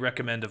there, we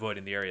recommend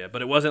avoiding the area.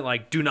 But it wasn't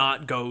like, do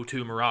not go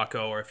to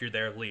Morocco, or if you're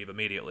there, leave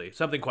immediately.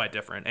 Something quite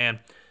different. And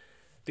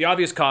the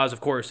obvious cause,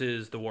 of course,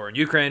 is the war in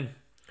Ukraine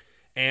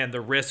and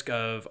the risk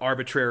of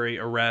arbitrary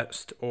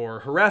arrest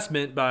or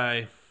harassment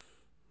by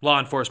law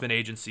enforcement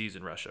agencies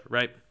in Russia,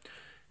 right?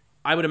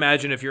 I would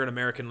imagine if you're an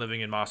American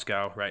living in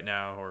Moscow right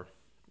now, or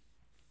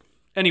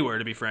anywhere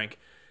to be frank,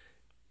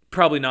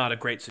 probably not a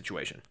great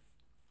situation.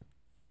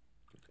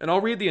 And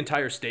I'll read the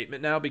entire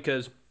statement now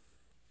because,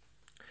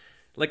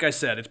 like I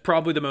said, it's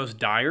probably the most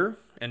dire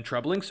and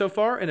troubling so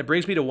far, and it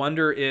brings me to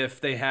wonder if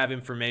they have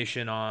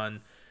information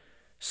on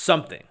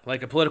something,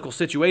 like a political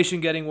situation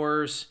getting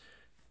worse,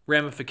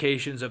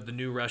 ramifications of the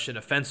new Russian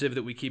offensive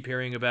that we keep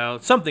hearing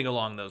about, something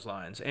along those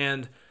lines.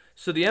 And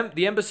so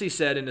the embassy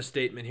said in a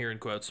statement here in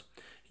quotes,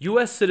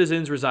 U.S.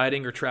 citizens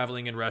residing or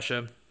traveling in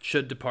Russia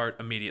should depart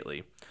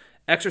immediately.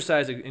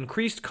 Exercise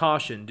increased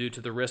caution due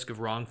to the risk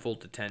of wrongful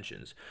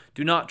detentions.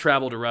 Do not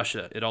travel to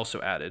Russia, it also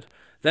added.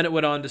 Then it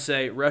went on to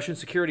say, Russian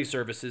security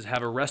services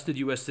have arrested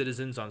U.S.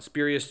 citizens on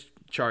spurious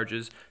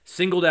charges,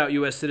 singled out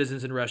U.S.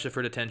 citizens in Russia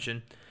for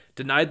detention,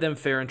 denied them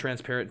fair and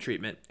transparent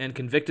treatment, and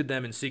convicted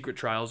them in secret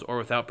trials or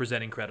without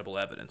presenting credible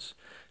evidence.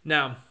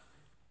 Now,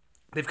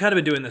 they've kind of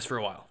been doing this for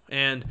a while,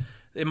 and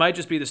it might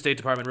just be the State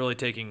Department really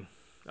taking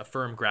a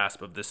firm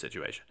grasp of this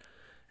situation.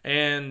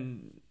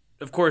 And,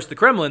 of course, the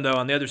Kremlin, though,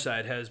 on the other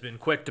side, has been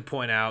quick to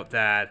point out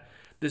that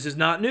this is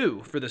not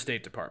new for the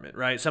State Department,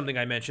 right? Something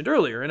I mentioned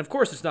earlier. And, of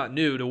course, it's not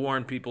new to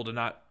warn people to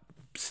not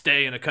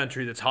stay in a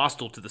country that's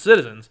hostile to the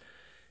citizens.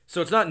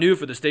 So it's not new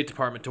for the State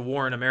Department to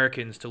warn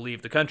Americans to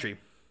leave the country.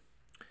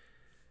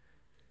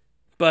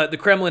 But the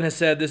Kremlin has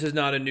said this is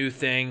not a new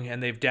thing,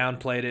 and they've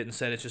downplayed it and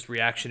said it's just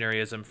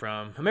reactionaryism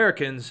from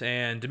Americans.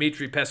 And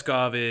Dmitry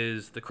Peskov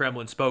is the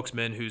Kremlin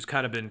spokesman who's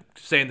kind of been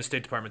saying the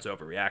State Department's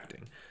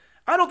overreacting.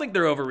 I don't think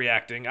they're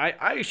overreacting.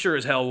 I sure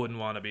as hell wouldn't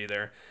want to be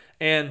there.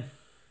 And,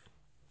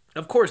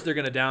 of course, they're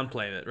going to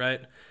downplay it,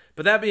 right?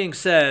 But that being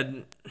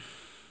said,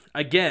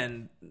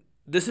 again,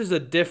 this is a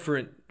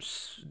different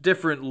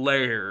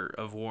layer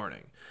of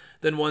warning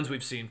than ones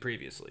we've seen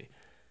previously.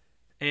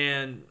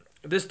 And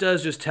this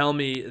does just tell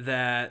me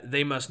that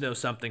they must know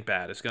something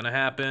bad is going to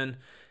happen.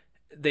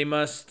 They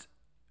must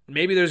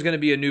maybe there's going to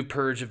be a new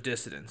purge of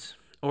dissidents,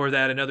 or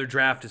that another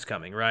draft is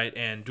coming, right?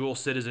 And dual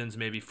citizens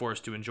may be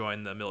forced to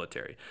join the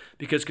military,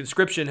 because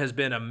conscription has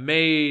been a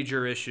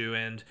major issue,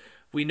 and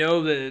we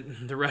know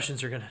that the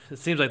Russians are going to, it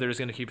seems like they're just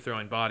going to keep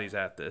throwing bodies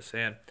at this.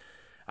 And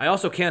I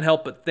also can't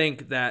help but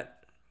think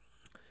that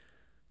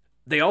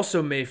they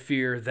also may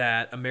fear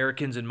that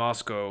Americans in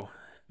Moscow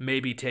may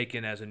be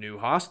taken as a new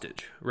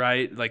hostage,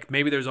 right? Like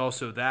maybe there's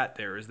also that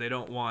there, is they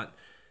don't want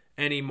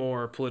any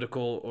more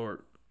political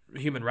or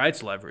human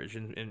rights leverage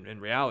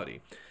in reality.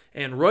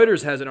 And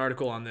Reuters has an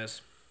article on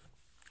this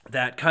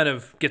that kind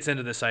of gets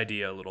into this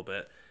idea a little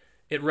bit.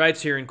 It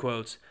writes here in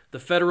quotes, "The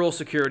Federal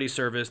Security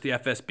Service, the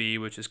FSB,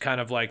 which is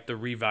kind of like the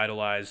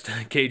revitalized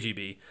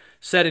KGB,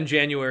 said in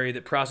January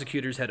that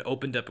prosecutors had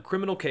opened up a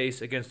criminal case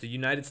against a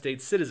United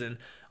States citizen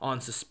on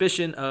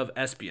suspicion of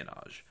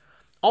espionage.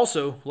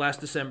 Also, last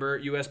December,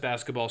 U.S.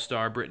 basketball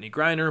star Brittany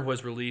Griner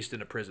was released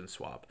in a prison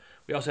swap."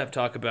 We also have to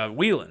talk about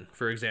Whelan,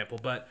 for example.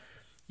 But,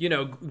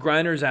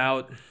 Griner's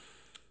out.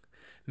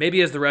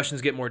 Maybe as the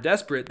Russians get more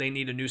desperate, they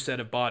need a new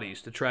set of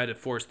bodies to try to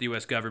force the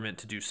U.S. government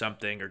to do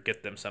something or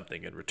get them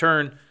something in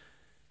return.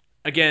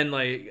 Again,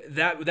 like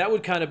that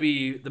would kind of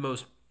be the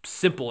most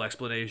simple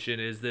explanation,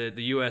 is that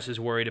the U.S.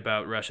 is worried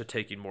about Russia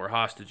taking more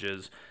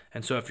hostages.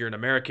 And so if you're an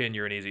American,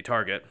 you're an easy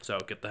target. So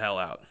get the hell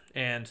out.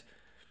 And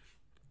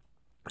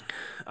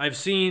I've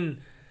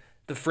seen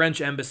the French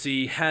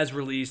embassy has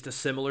released a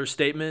similar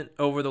statement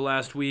over the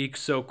last week.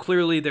 So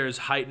clearly there's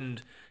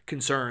heightened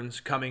concerns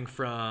coming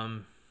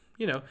from,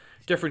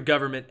 different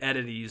government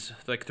entities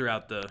like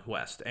throughout the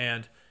West.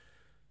 And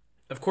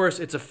of course,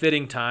 it's a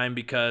fitting time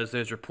because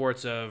there's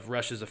reports of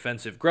Russia's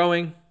offensive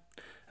growing.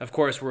 Of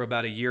course, we're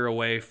about a year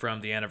away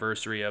from the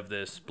anniversary of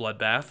this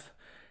bloodbath.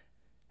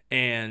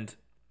 And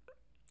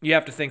you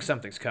have to think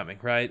something's coming,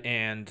 right?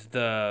 And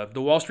the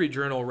Wall Street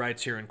Journal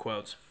writes here in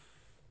quotes,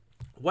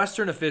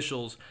 "Western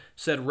officials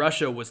said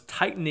Russia was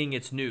tightening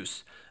its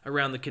noose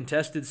around the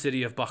contested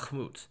city of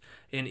Bakhmut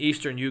in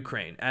eastern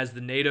Ukraine as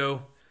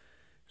NATO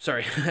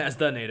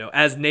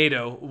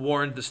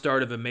warned the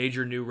start of a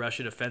major new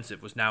Russian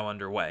offensive was now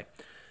underway.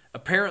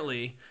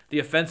 Apparently, the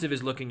offensive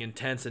is looking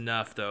intense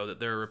enough, though,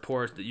 that there are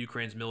reports that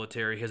Ukraine's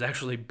military has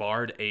actually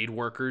barred aid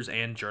workers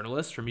and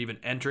journalists from even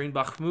entering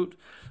Bakhmut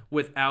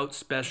without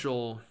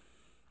special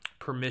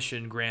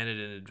permission granted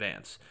in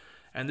advance.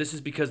 And this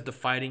is because the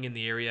fighting in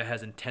the area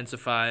has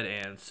intensified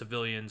and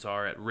civilians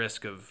are at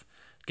risk of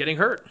getting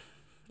hurt.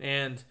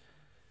 And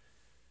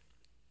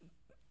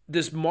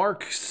this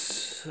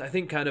marks, I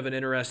think, kind of an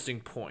interesting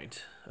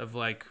point of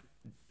like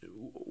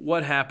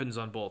what happens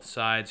on both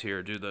sides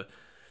here. Do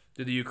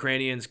the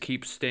Ukrainians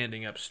keep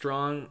standing up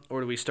strong, or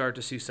do we start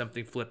to see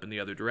something flip in the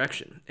other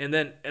direction? And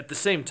then at the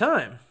same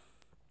time,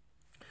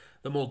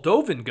 the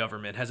Moldovan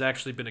government has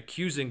actually been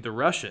accusing the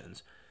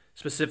Russians,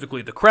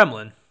 specifically the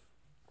Kremlin,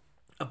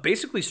 of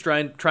basically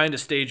trying to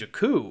stage a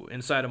coup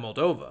inside of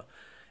Moldova.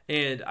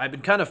 And I've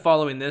been kind of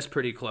following this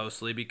pretty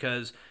closely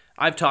because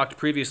I've talked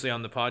previously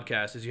on the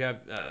podcast, as you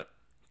have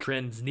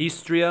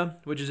Transnistria,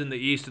 which is in the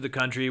east of the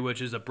country,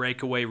 which is a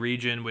breakaway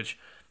region, which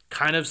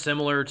kind of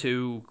similar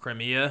to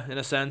Crimea in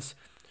a sense.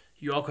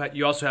 You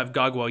also have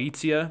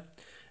Gagauziya,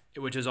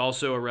 which is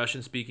also a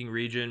Russian-speaking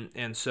region,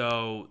 and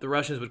so the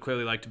Russians would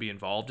clearly like to be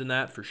involved in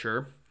that for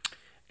sure.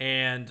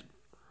 And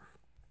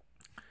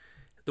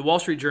the Wall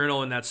Street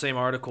Journal in that same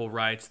article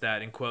writes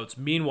that, in quotes,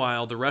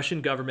 "Meanwhile, the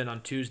Russian government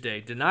on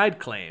Tuesday denied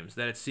claims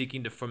that it's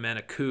seeking to foment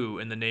a coup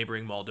in the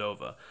neighboring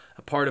Moldova,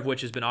 a part of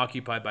which has been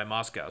occupied by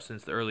Moscow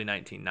since the early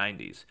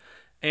 1990s.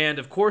 And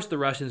of course the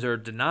Russians are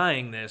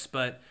denying this,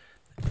 but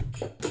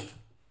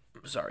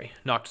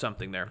knocked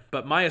something there.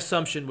 But my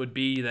assumption would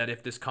be that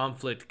if this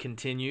conflict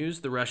continues,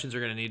 the Russians are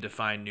going to need to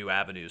find new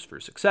avenues for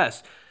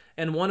success.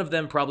 And one of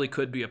them probably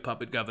could be a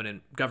puppet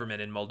government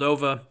in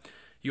Moldova.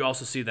 You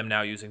also see them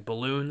now using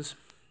balloons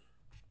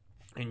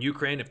in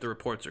Ukraine, if the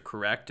reports are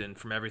correct, and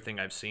from everything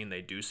I've seen,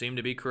 they do seem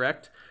to be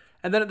correct.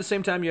 And then at the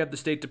same time, you have the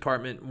State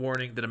Department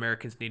warning that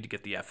Americans need to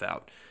get the F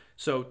out.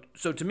 So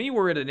to me,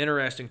 we're at an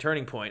interesting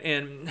turning point,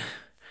 and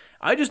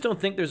I just don't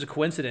think there's a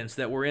coincidence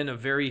that we're in a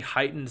very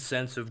heightened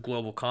sense of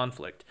global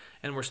conflict,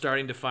 and we're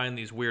starting to find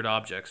these weird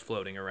objects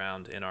floating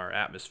around in our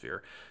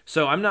atmosphere.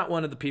 So I'm not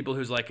one of the people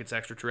who's like, it's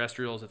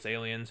extraterrestrials, it's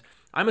aliens.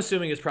 I'm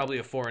assuming it's probably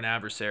a foreign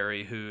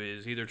adversary who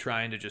is either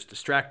trying to just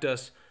distract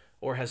us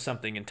or has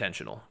something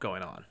intentional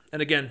going on.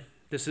 And again,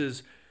 this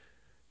is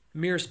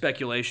mere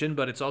speculation,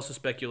 but it's also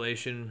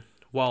speculation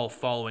while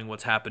following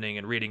what's happening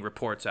and reading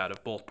reports out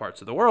of both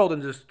parts of the world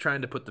and just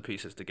trying to put the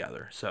pieces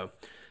together. So,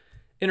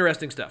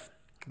 interesting stuff.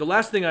 The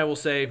last thing I will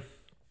say,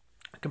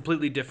 a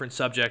completely different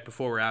subject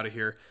before we're out of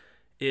here,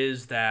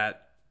 is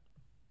that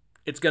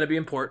it's going to be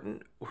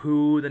important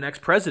who the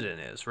next president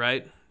is,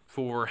 right?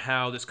 For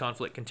how this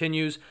conflict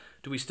continues.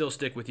 Do we still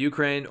stick with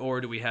Ukraine,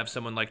 or do we have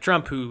someone like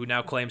Trump who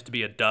now claims to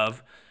be a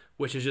dove,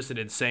 which is just an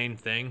insane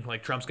thing?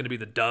 Like Trump's going to be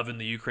the dove in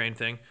the Ukraine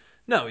thing.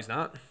 No, he's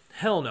not.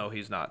 Hell no,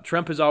 he's not.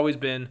 Trump has always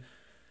been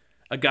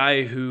a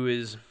guy who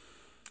is,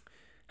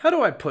 how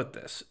do I put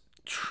this?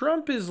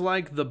 Trump is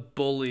like the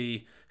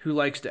bully who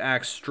likes to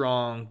act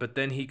strong, but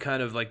then he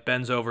kind of like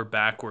bends over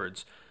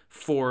backwards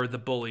for the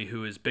bully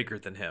who is bigger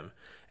than him.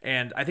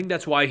 And I think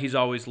that's why he's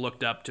always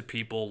looked up to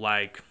people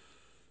like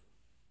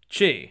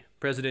Xi,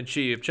 President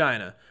Xi of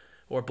China,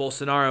 or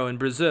Bolsonaro in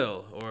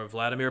Brazil, or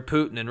Vladimir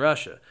Putin in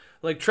Russia.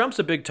 Like, Trump's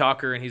a big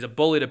talker, and he's a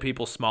bully to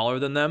people smaller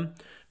than them.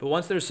 But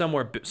once there's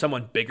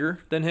someone bigger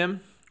than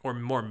him, or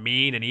more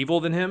mean and evil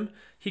than him,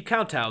 he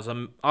kowtows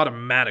them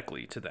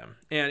automatically to them.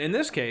 And in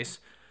this case,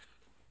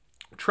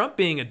 Trump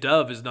being a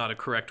dove is not a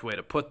correct way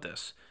to put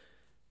this.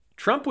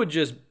 Trump would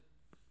just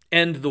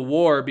end the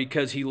war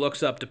because he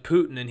looks up to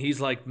Putin, and he's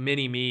like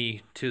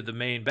mini-me to the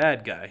main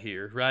bad guy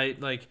here,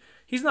 right? Like,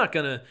 he's not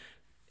going to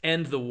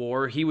end the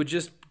war. He would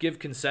just give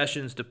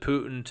concessions to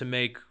Putin to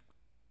make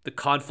the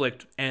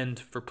conflict end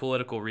for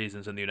political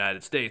reasons in the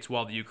United States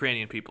while the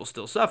Ukrainian people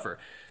still suffer.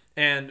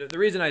 And the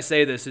reason I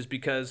say this is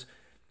because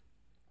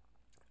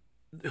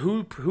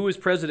who is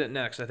president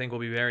next, I think, will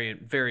be very,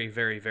 very,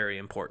 very, very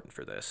important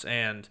for this.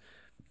 And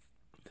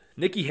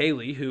Nikki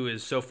Haley, who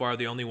is so far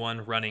the only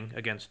one running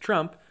against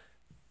Trump,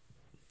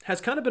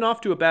 has kind of been off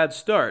to a bad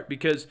start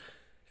because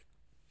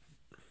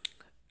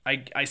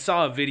I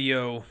saw a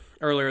video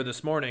earlier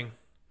this morning,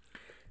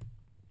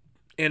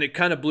 and it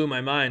kind of blew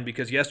my mind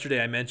because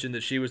yesterday I mentioned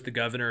that she was the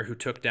governor who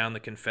took down the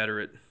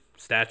Confederate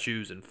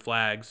statues and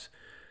flags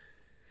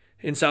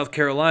in South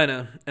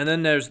Carolina. And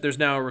then there's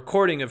now a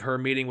recording of her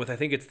meeting with, I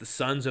think it's the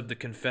Sons of the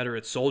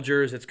Confederate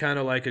Soldiers. It's kind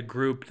of like a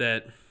group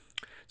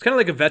it's kind of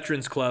like a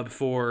veterans club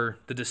for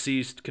the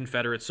deceased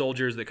Confederate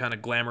soldiers that kind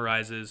of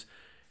glamorizes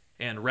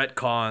and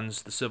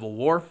retcons the Civil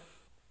War.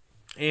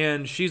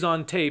 And she's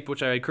on tape,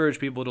 which I encourage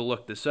people to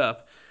look this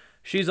up.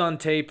 She's on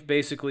tape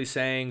basically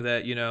saying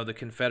that, the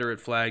Confederate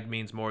flag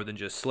means more than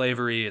just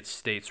slavery, it's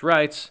states'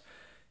 rights.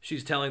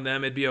 She's telling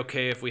them it'd be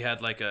okay if we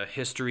had like a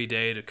history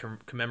day to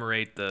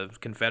commemorate the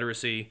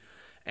Confederacy.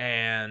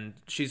 And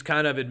she's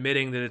kind of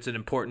admitting that it's an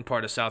important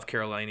part of South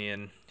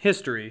Carolinian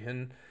history.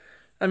 And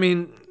I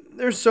mean,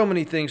 there's so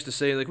many things to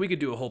say. Like, we could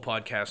do a whole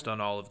podcast on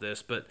all of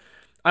this, but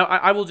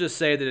I will just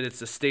say that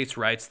it's a states'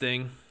 rights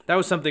thing. That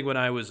was something when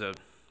I was a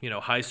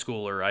high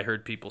schooler I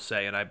heard people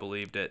say, and I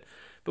believed it.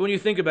 But when you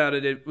think about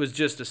it, it was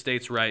just a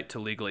state's right to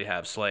legally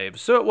have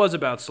slaves. So it was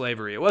about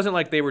slavery. It wasn't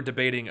like they were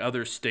debating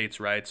other states'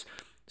 rights.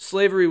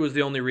 Slavery was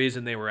the only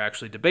reason they were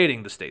actually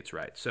debating the state's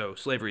rights. So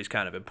slavery is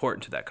kind of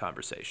important to that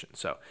conversation.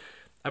 So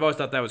I've always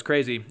thought that was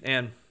crazy.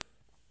 And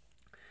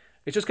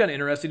it's just kind of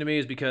interesting to me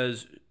is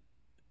because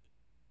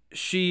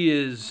she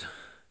is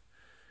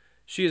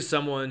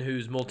someone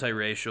who's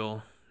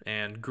multiracial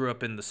and grew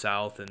up in the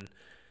South and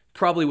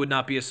probably would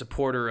not be a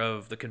supporter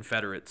of the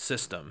Confederate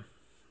system.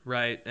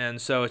 Right,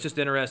 and so it's just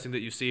interesting that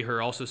you see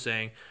her also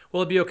saying,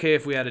 well, it'd be okay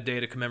if we had a day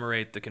to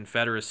commemorate the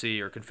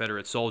Confederacy or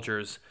Confederate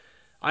soldiers.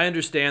 I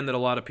understand that a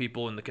lot of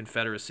people in the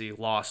Confederacy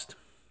lost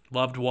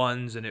loved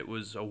ones, and it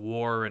was a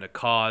war and a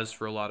cause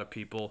for a lot of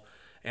people,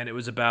 and it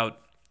was about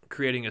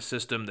creating a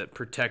system that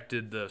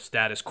protected the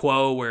status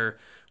quo where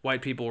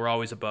white people were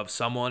always above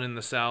someone in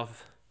the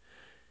South.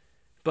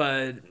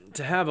 But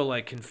to have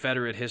a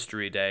Confederate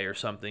History Day or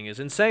something is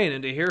insane,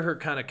 and to hear her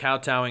kind of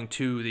kowtowing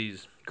to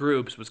these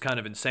groups was kind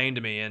of insane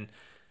to me. And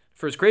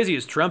for as crazy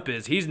as Trump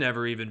is, he's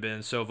never even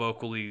been so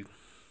vocally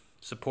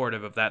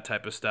supportive of that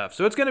type of stuff.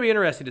 So it's going to be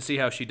interesting to see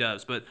how she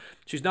does. But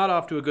she's not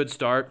off to a good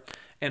start,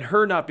 and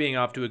her not being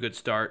off to a good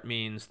start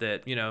means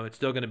that it's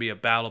still going to be a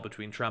battle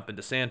between Trump and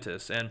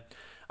DeSantis. And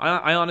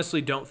I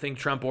honestly don't think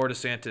Trump or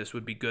DeSantis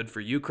would be good for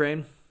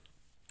Ukraine,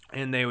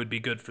 and they would be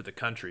good for the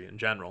country in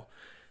general.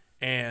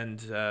 And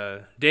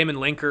Damon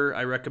Linker,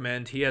 I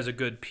recommend. He has a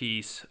good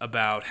piece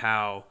about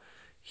how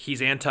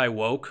he's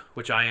anti-woke,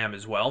 which I am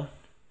as well.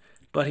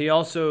 But he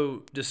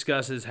also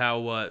discusses how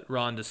what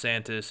Ron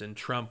DeSantis and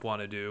Trump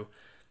want to do,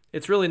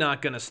 it's really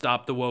not going to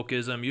stop the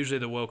wokeism. Usually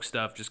the woke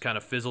stuff just kind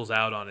of fizzles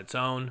out on its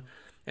own.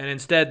 And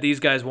instead, these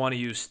guys want to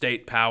use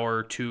state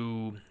power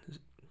to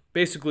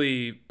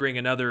basically bring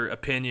another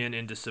opinion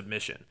into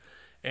submission.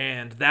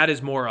 And that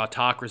is more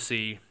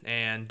autocracy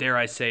and, dare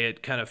I say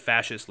it, kind of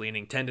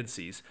fascist-leaning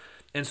tendencies.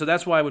 And so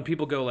that's why when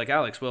people go like,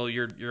 Alex, well,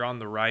 you're on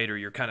the right or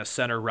you're kind of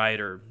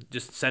center-right or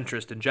just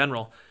centrist in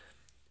general,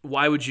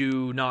 why would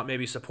you not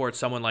maybe support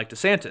someone like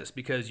DeSantis?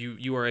 Because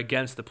you are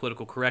against the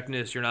political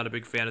correctness. You're not a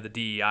big fan of the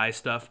DEI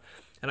stuff.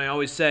 And I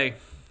always say,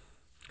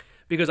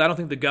 because I don't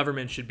think the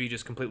government should be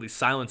just completely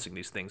silencing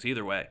these things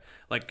either way.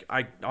 Like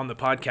on the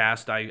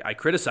podcast, I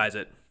criticize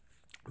it.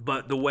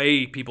 But the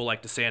way people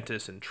like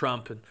DeSantis and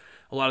Trump and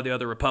a lot of the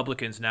other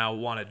Republicans now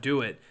want to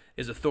do it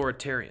is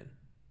authoritarian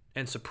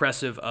and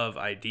suppressive of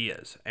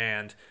ideas.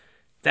 And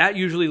that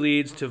usually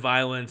leads to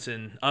violence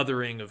and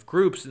othering of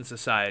groups in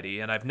society,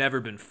 and I've never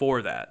been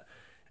for that.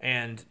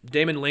 And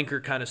Damon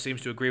Linker kind of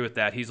seems to agree with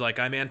that. He's like,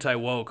 I'm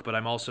anti-woke, but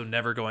I'm also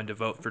never going to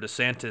vote for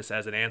DeSantis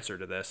as an answer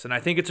to this. And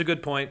I think it's a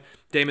good point.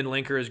 Damon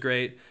Linker is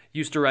great.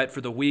 Used to write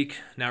for The Week,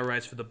 now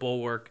writes for The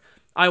Bulwark.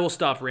 I will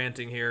stop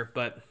ranting here,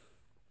 but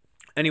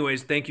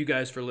anyways, thank you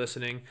guys for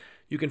listening.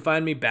 You can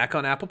find me back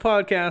on Apple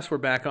Podcasts. We're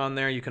back on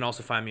there. You can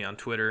also find me on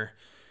Twitter.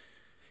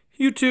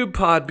 YouTube,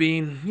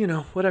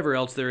 Podbean, whatever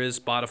else there is,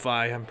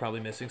 Spotify. I'm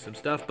probably missing some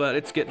stuff, but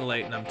it's getting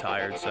late and I'm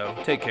tired, so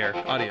take care.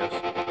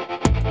 Adios.